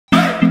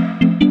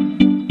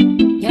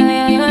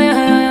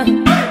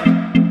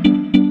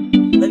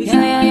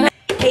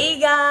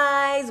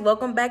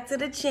welcome back to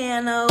the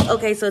channel.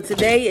 Okay, so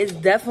today is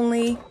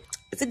definitely,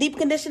 it's a deep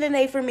conditioning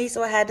day for me,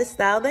 so I had to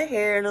style the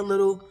hair in a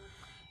little,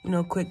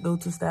 quick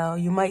go-to style.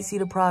 You might see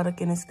the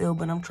product in it still,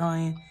 but I'm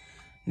trying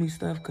new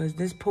stuff because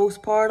this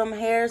postpartum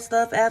hair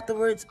stuff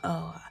afterwards,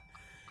 oh,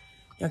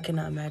 y'all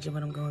cannot imagine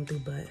what I'm going through,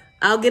 but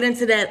I'll get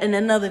into that in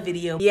another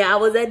video. Yeah, I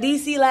was at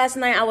DC last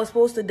night. I was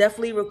supposed to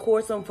definitely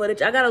record some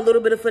footage. I got a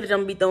little bit of footage I'm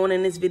gonna be throwing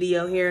in this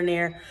video here and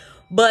there,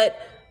 but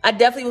I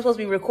definitely was supposed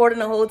to be recording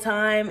the whole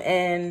time,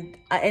 and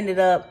I ended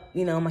up,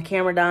 my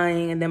camera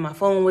dying, and then my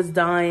phone was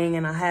dying,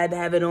 and I had to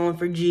have it on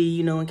for G,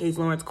 in case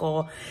Lawrence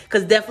called.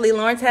 Because definitely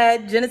Lawrence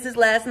had Genesis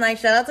last night.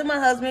 Shout out to my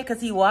husband, because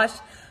he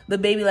watched the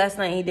baby last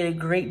night, and he did a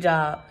great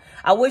job.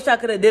 I wish I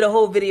could have did a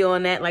whole video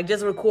on that, like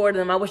just recording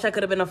them. I wish I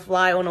could have been a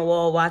fly on the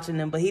wall watching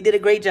them, but he did a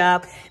great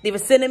job. They were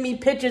sending me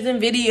pictures and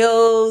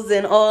videos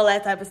and all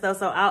that type of stuff,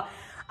 so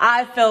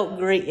I felt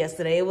great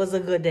yesterday. It was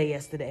a good day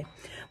yesterday.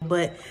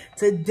 But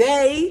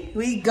today,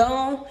 we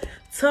gon'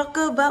 talk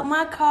about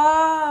my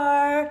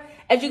car.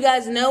 As you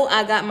guys know,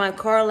 I got my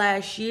car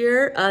last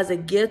year as a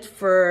gift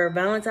for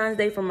Valentine's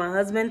Day from my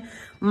husband.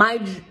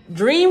 My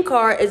dream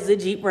car is the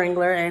Jeep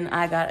Wrangler, and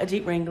I got a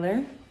Jeep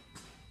Wrangler.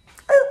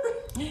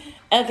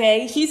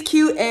 Okay, she's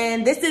cute,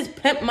 and this is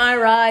Pimp My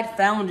Ride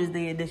Founders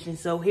Day edition,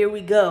 so here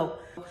we go.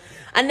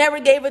 I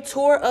never gave a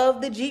tour of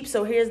the Jeep,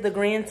 so here's the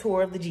grand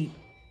tour of the Jeep.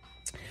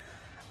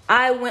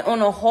 I went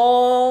on a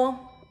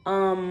haul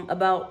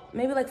about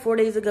maybe like 4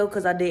 days ago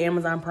because I did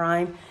Amazon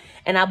Prime,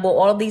 and I bought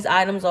all of these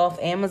items off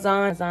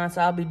Amazon, so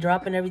I'll be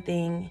dropping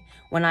everything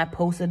when I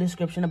post a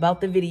description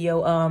about the video.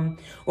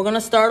 We're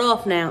gonna start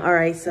off now. All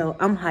right, so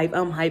I'm hype.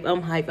 I'm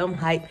very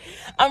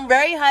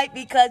hyped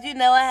because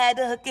I had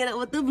to hook it up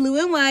with the blue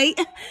and white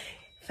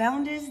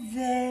Founders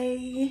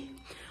Day.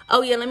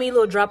 Oh yeah, let me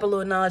drop a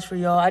little knowledge for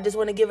y'all. I just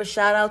want to give a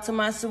shout out to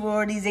my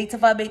sorority, ZETA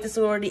Phi Beta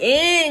Sorority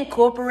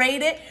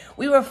Incorporated.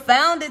 We were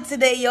founded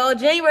today, y'all,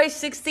 January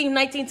 16,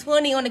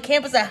 1920 on the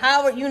campus at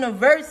Howard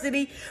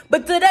University.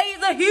 But today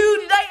is a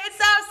huge day.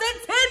 It's our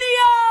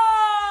centennial!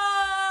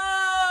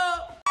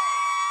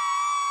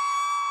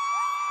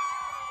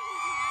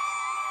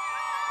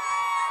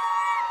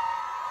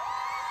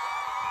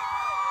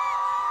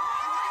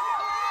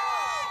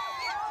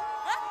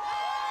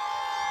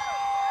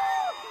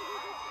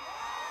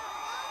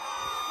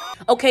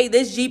 Okay,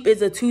 this Jeep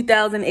is a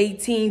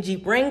 2018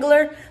 Jeep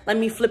Wrangler. Let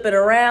me flip it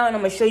around, and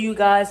I'm gonna show you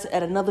guys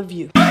at another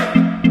view. You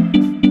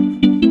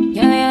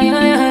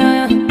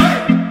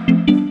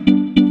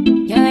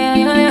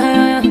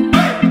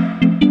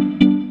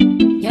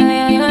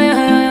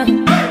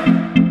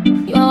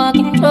are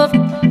walking trophy.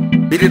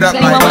 Beat it up,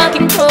 like. You are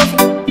walking trophy.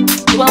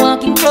 You are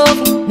walking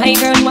trophy. My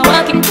girl, you are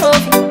walking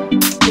trophy.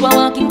 You are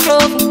walking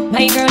trophy.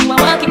 My girl, you are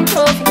walking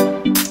trophy.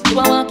 You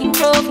are walking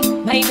trophy.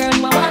 My girl,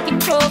 you are walking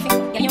trophy.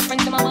 Yeah, your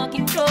friends are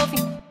walking trophy.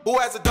 Who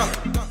has a dunk?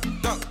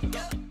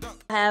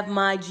 I have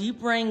my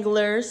Jeep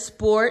Wrangler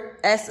Sport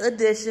S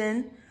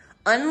Edition,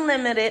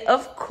 unlimited,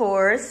 of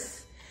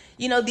course.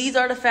 These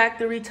are the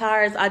factory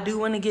tires. I do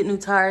want to get new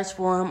tires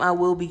for them. I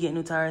will be getting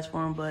new tires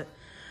for them, but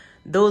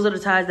those are the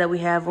tires that we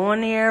have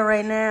on there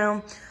right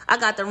now. I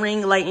got the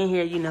ring light in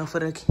here, for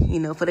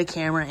the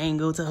camera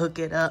angle to hook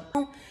it up.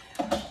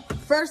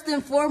 First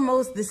and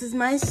foremost, this is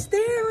my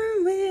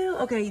steering wheel.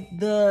 Okay,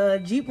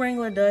 the Jeep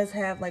Wrangler does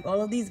have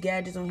all of these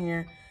gadgets on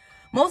here.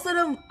 Most of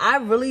them, I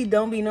really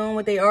don't be knowing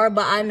what they are,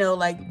 but I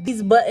know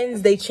these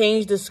buttons, they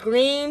change the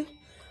screen.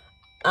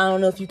 I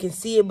don't know if you can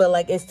see it,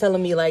 but it's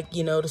telling me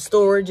the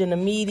storage and the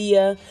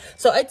media.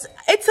 So it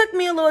took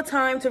me a little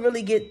time to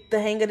really get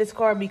the hang of this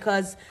car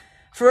because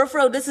for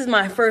real, this is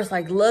my first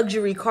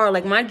luxury car.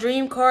 My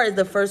dream car is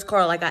the first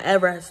car I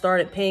ever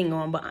started paying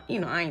on, but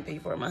I ain't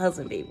paid for it. My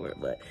husband paid for it,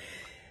 but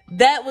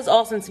that was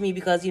awesome to me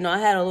because, I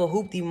had a little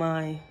hoopty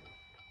my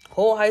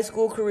whole high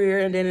school career.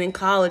 And then in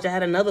college, I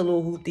had another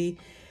little hoopty.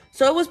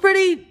 So it was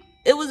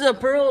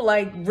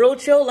a real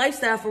chill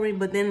lifestyle for me.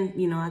 But then,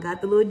 I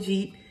got the little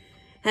Jeep.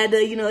 Had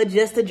to,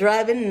 adjust to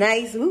driving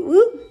nice. Woo,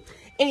 woo.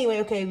 Anyway,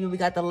 okay, we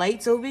got the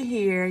lights over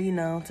here,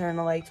 turn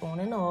the lights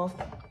on and off.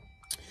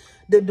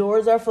 The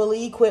doors are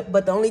fully equipped.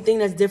 But the only thing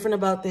that's different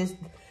about this,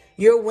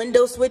 your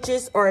window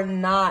switches are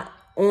not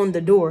on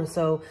the door.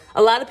 So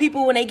a lot of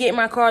people, when they get in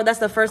my car, that's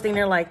the first thing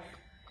they're like,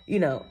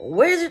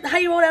 how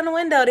you roll down the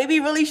window? They be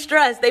really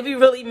stressed. They be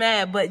really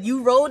mad. But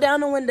you roll down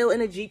the window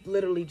in a Jeep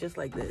literally just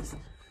like this.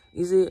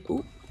 You see it?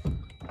 Oop,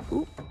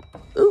 oop,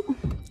 oop.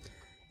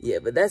 Yeah,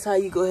 but that's how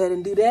you go ahead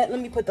and do that. Let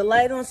me put the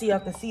light on so y'all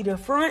can see the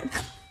front.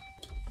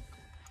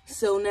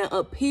 So now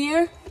up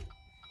here,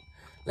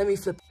 let me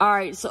flip. All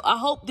right, so I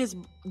hope this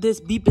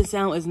beeping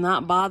sound is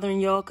not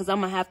bothering y'all because I'm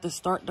going to have to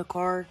start the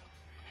car.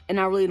 And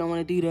I really don't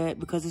want to do that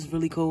because it's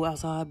really cold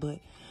outside, but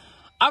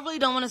I really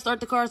don't want to start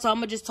the car, so I'm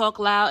going to just talk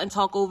loud and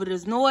talk over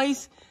this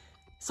noise.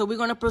 So we're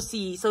going to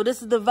proceed. So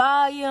this is the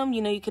volume.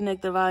 You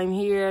connect the volume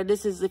here.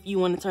 This is if you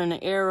want to turn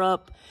the air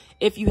up.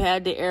 If you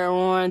had the air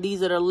on,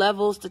 these are the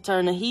levels to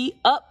turn the heat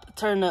up,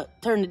 turn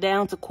it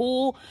down to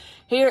cool.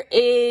 Here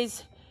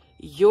is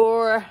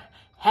your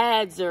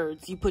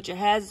hazards. You put your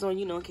hazards on,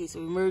 in case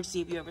of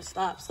emergency, if you ever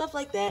stop, stuff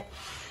like that.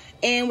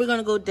 And we're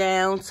gonna go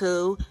down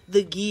to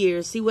the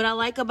gears. See, what I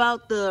like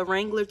about the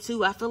Wrangler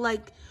too, I feel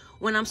like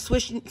when I'm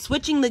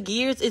switching the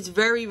gears, it's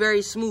very,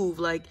 very smooth.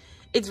 Like,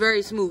 it's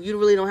very smooth. You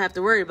really don't have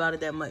to worry about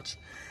it that much.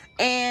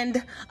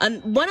 And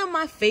one of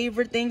my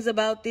favorite things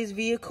about this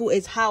vehicle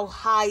is how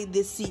high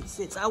this seat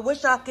sits. I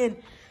wish I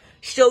could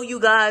show you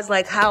guys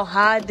like how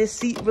high this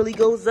seat really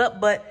goes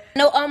up, but I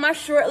know all my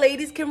short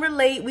ladies can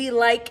relate. We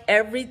like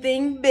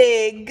everything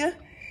big.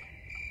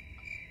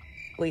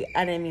 Wait,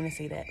 I didn't mean to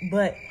say that,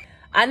 but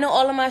I know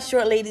all of my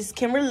short ladies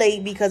can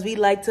relate because we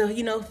like to,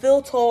 you know,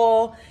 feel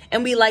tall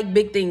and we like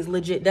big things,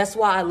 legit. That's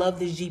why I love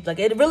this Jeep. Like,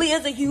 it really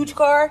is a huge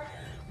car,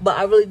 but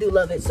I really do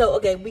love it. So,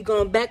 okay, we're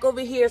going back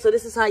over here. So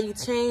this is how you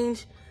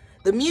change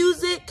the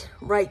music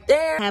right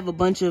there. I have a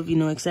bunch of, you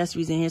know,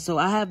 accessories in here. So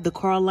I have the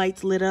car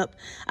lights lit up.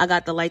 I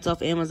got the lights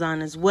off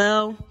Amazon as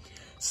well.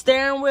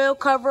 Steering wheel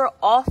cover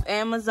off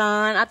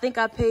Amazon. I think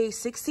I paid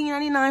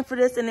 $16.99 for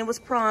this and it was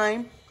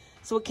Prime.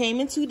 So it came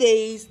in 2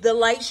 days. The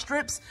light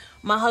strips,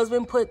 my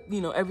husband put,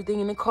 you know, everything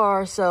in the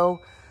car. So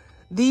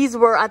these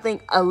were, I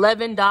think,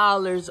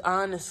 $11,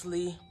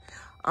 honestly.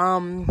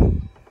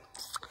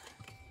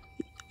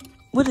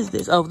 What is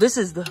this? Oh, this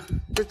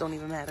don't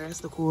even matter. That's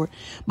the cord.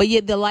 But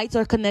yeah, the lights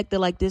are connected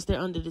like this. They're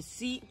under the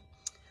seat.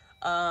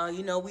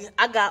 You know,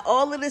 I got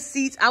all of the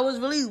seats. I was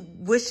really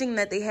wishing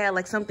that they had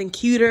like something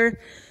cuter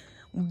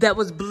that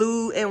was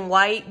blue and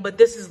white, but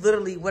this is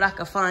literally what I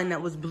could find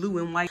that was blue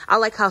and white. I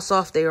like how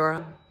soft they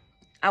are.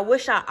 I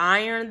wish I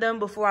ironed them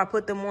before I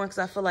put them on because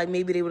I feel like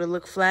maybe they would have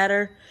looked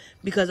flatter,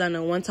 because I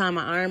know one time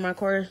I ironed my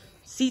car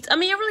seats. I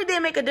mean, it really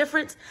did make a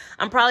difference.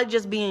 I'm probably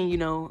just being, you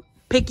know,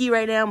 picky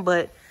right now,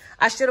 but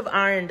I should have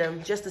ironed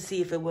them just to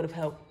see if it would have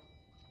helped.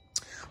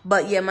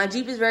 But yeah, my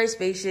Jeep is very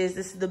spacious.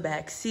 This is the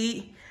back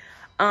seat.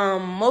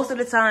 Most of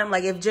the time,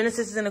 like if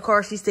Genesis is in the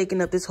car, she's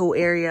taking up this whole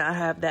area. I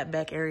have that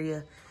back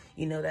area,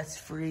 you know, that's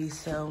free.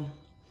 So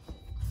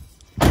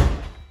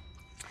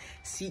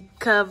seat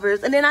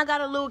covers. And then I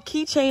got a little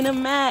keychain to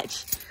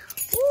match.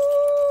 Woo!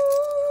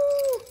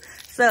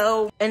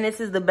 So, and this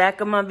is the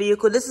back of my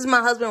vehicle. This is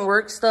my husband's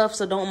work stuff,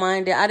 so don't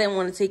mind it. I didn't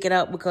want to take it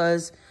out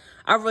because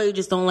I really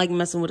just don't like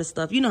messing with his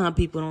stuff. You know how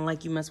people don't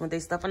like you messing with their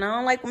stuff, and I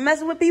don't like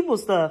messing with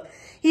people's stuff.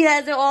 He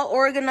has it all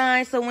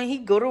organized, so when he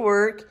go to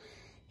work,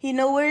 he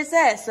know where it's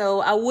at.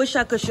 So I wish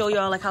I could show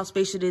y'all like how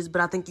spacious it is,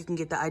 but I think you can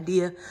get the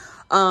idea.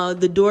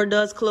 The door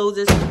does close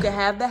this. You can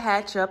have the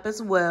hatch up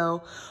as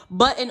well.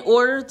 But in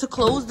order to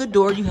close the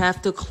door, you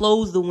have to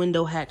close the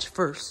window hatch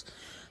first.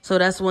 So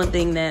that's one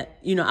thing that,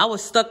 you know, I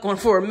was stuck on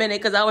for a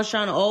minute because I was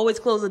trying to always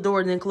close the door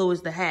and then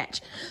close the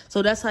hatch.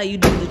 So that's how you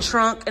do the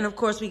trunk. And of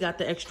course, we got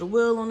the extra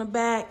wheel on the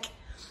back.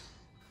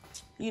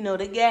 You know,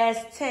 the gas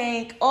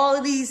tank, all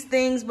of these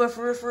things. But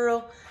for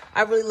real,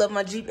 I really love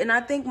my Jeep. And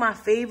I think my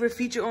favorite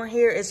feature on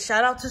here is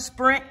shout out to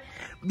Sprint,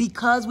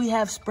 because we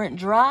have Sprint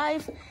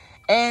Drive.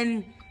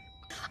 And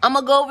I'm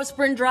going to go over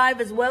Sprint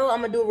Drive as well. I'm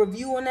going to do a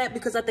review on that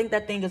because I think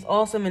that thing is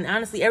awesome. And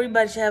honestly,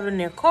 everybody should have it in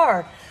their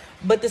car.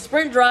 But the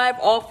Sprint Drive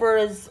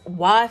offers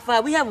Wi-Fi.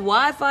 We have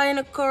Wi-Fi in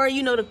the car.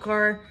 You know the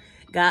car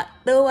got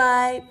the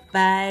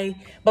Wi-Fi.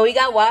 But we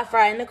got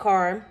Wi-Fi in the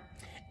car.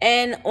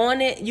 And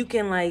on it, you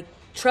can like,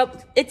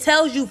 it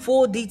tells you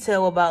full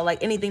detail about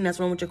like anything that's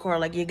wrong with your car.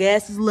 Like your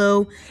gas is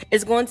low.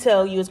 It's going to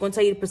tell you. It's going to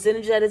tell you the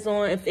percentage that it's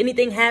on. If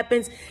anything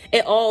happens,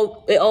 it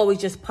always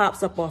just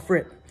pops up off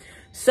rip.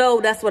 So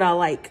that's what I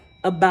like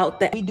about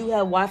that. We do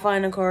have Wi-Fi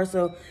in the car.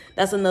 So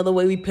that's another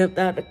way we pimped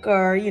out the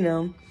car, you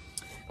know.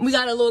 We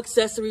got a little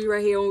accessory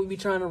right here when we be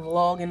trying to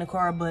vlog in the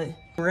car, but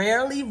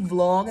rarely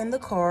vlog in the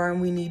car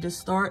and we need to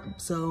start.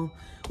 So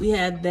we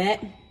have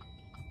that.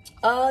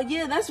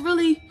 Yeah, that's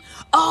really,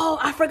 oh,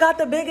 I forgot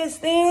the biggest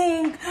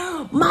thing.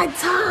 My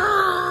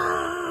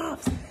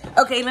tops.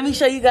 Okay, let me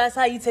show you guys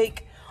how you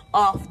take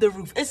off the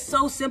roof. It's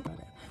so simple,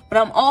 but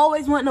I'm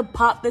always wanting to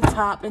pop the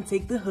top and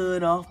take the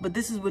hood off, but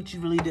this is what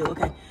you really do,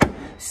 okay?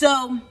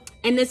 So,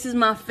 and this is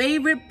my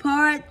favorite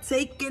part,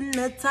 taking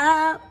the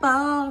top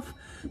off.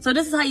 So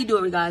this is how you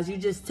do it, guys. You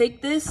just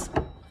take this.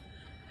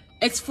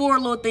 It's 4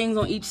 little things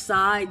on each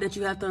side that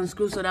you have to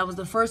unscrew. So that was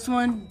the first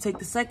one. You take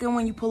the second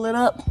one, you pull it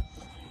up.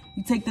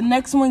 You take the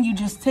next one, you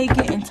just take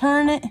it and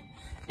turn it.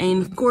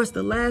 And of course,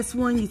 the last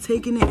one, you're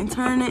taking it and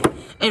turn it.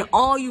 And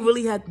all you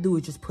really have to do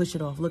is just push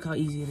it off. Look how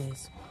easy it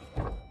is.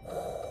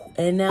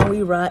 And now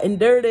we riding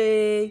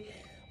dirty.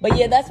 But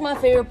yeah, that's my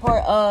favorite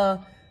part.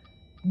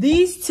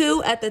 These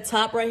two at the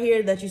top right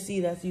here that you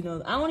see, that's, you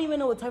know, I don't even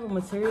know what type of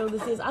material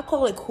this is. I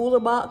call it cooler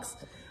box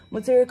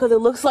material because it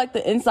looks like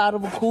the inside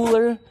of a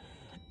cooler,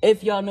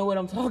 if y'all know what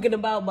I'm talking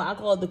about, but I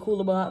call it the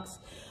cooler box.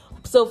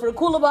 So for the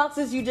cooler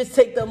boxes, you just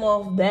take them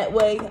off that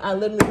way. I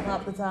literally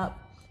pop the top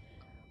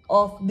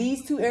off.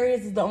 These 2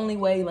 areas is the only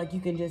way, like, you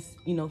can just,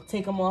 you know,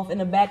 take them off. In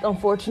the back,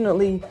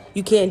 unfortunately,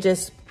 you can't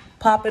just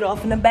pop it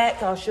off in the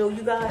back. I'll show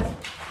you guys.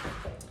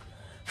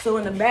 So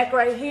in the back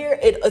right here,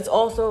 it's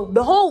also,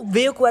 the whole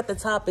vehicle at the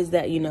top is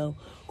that, you know,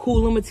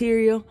 cooler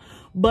material.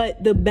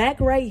 But the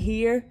back right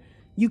here,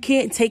 you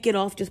can't take it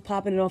off just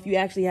popping it off. You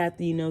actually have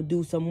to, you know,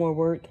 do some more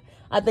work.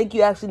 I think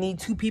you actually need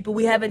 2 people.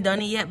 We haven't done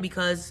it yet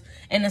because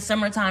in the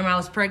summertime I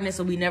was pregnant,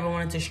 so we never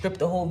wanted to strip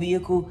the whole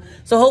vehicle.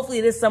 So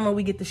hopefully this summer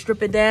we get to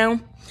strip it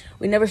down.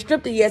 We never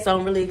stripped it yet, so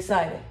I'm really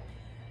excited.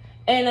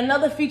 And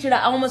another feature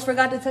that I almost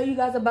forgot to tell you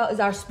guys about is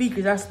our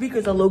speakers. Our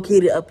speakers are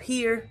located up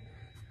here,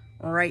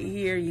 right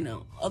here, you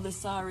know, other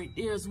side right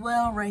there as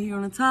well, right here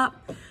on the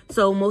top.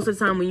 So most of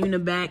the time when you're in the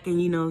back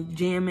and, you know,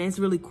 jamming, it's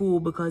really cool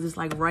because it's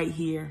like right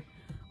here.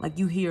 Like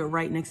you hear it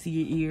right next to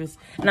your ears.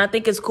 And I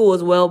think it's cool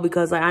as well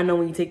because like, I know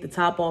when you take the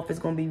top off, it's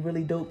going to be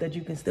really dope that you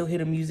can still hear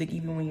the music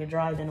even when you're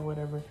driving or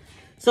whatever.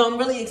 So I'm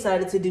really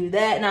excited to do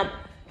that. And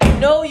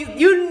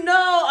you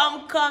know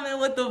I'm coming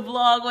with the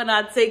vlog when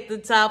I take the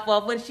top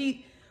off.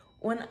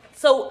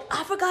 So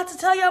I forgot to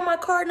tell y'all my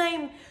car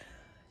name.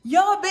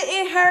 Y'all been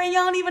in her and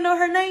y'all don't even know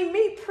her name.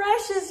 Me,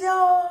 Precious,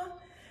 y'all.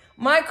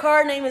 My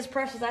car name is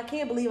Precious. I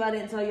can't believe I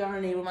didn't tell y'all her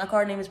name, but my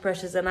car name is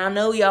Precious. And I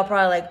know y'all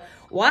probably like,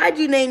 why'd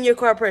you name your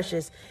car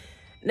Precious?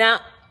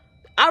 Now,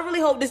 I really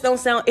hope this don't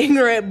sound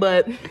ignorant,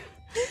 but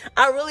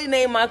I really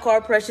named my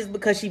car Precious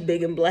because she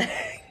big and black.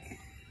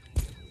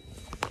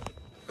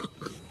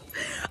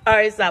 All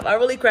right, stop. I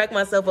really cracked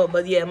myself up,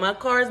 but yeah, my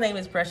car's name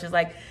is Precious.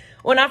 Like,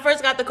 when I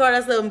first got the car,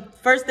 that's the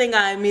first thing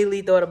I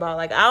immediately thought about.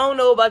 Like, I don't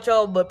know about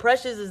y'all, but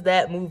Precious is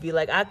that movie.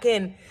 Like,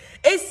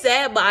 it's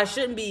sad, but I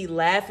shouldn't be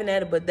laughing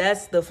at it, but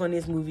that's the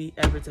funniest movie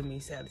ever to me,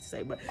 sad to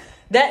say. But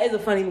that is a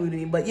funny movie to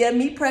me. But yeah,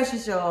 me,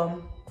 Precious,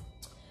 y'all.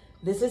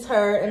 This is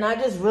her, and I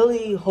just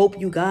really hope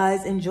you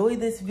guys enjoy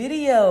this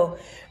video.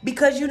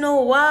 Because you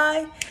know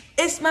why?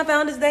 It's my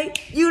Founders Day.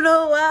 You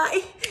know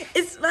why?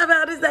 It's my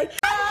Founders Day.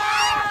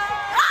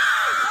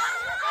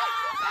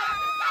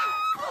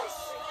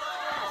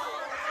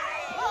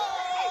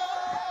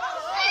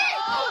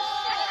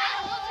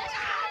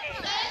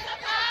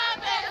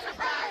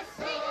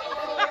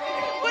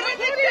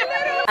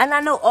 And I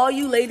know all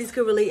you ladies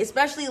could relate,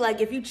 especially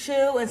like if you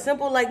chill and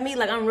simple like me.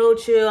 Like I'm real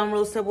chill, I'm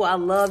real simple. I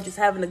love just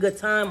having a good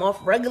time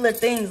off regular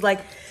things. Like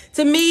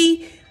to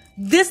me,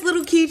 this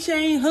little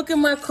keychain,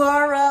 hooking my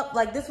car up,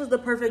 like this was the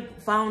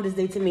perfect Founders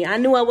Day to me. I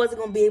knew I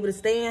wasn't gonna be able to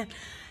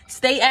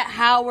stay at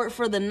Howard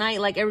for the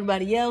night like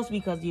everybody else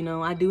because, you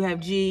know, I do have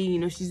G, you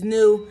know, she's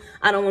new.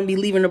 I don't want to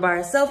be leaving her by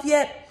herself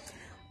yet.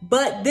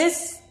 But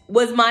this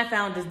was my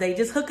Founders Day.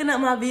 Just hooking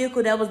up my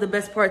vehicle, that was the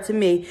best part to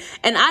me.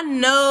 And I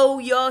know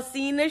y'all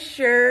seen the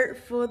shirt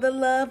for the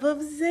love of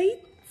ZETA.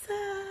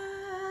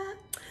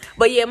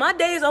 But yeah, my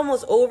day is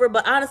almost over.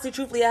 But honestly,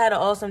 truthfully, I had an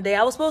awesome day.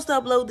 I was supposed to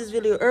upload this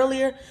video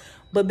earlier,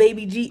 but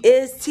baby G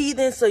is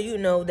teething, so you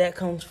know that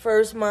comes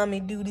first. Mommy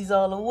duties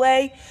all the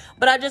way.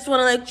 But I just want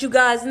to let you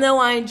guys know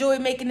I enjoy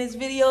making these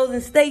videos,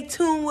 and stay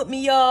tuned with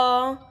me,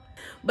 y'all.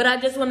 But I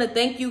just want to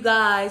thank you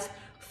guys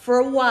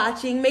for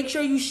watching. Make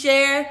sure you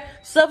share,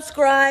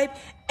 subscribe,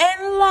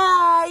 and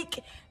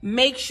like.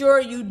 Make sure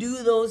you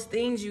do those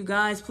things, you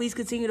guys. Please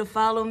continue to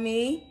follow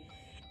me.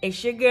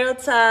 It's your girl,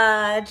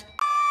 Taj.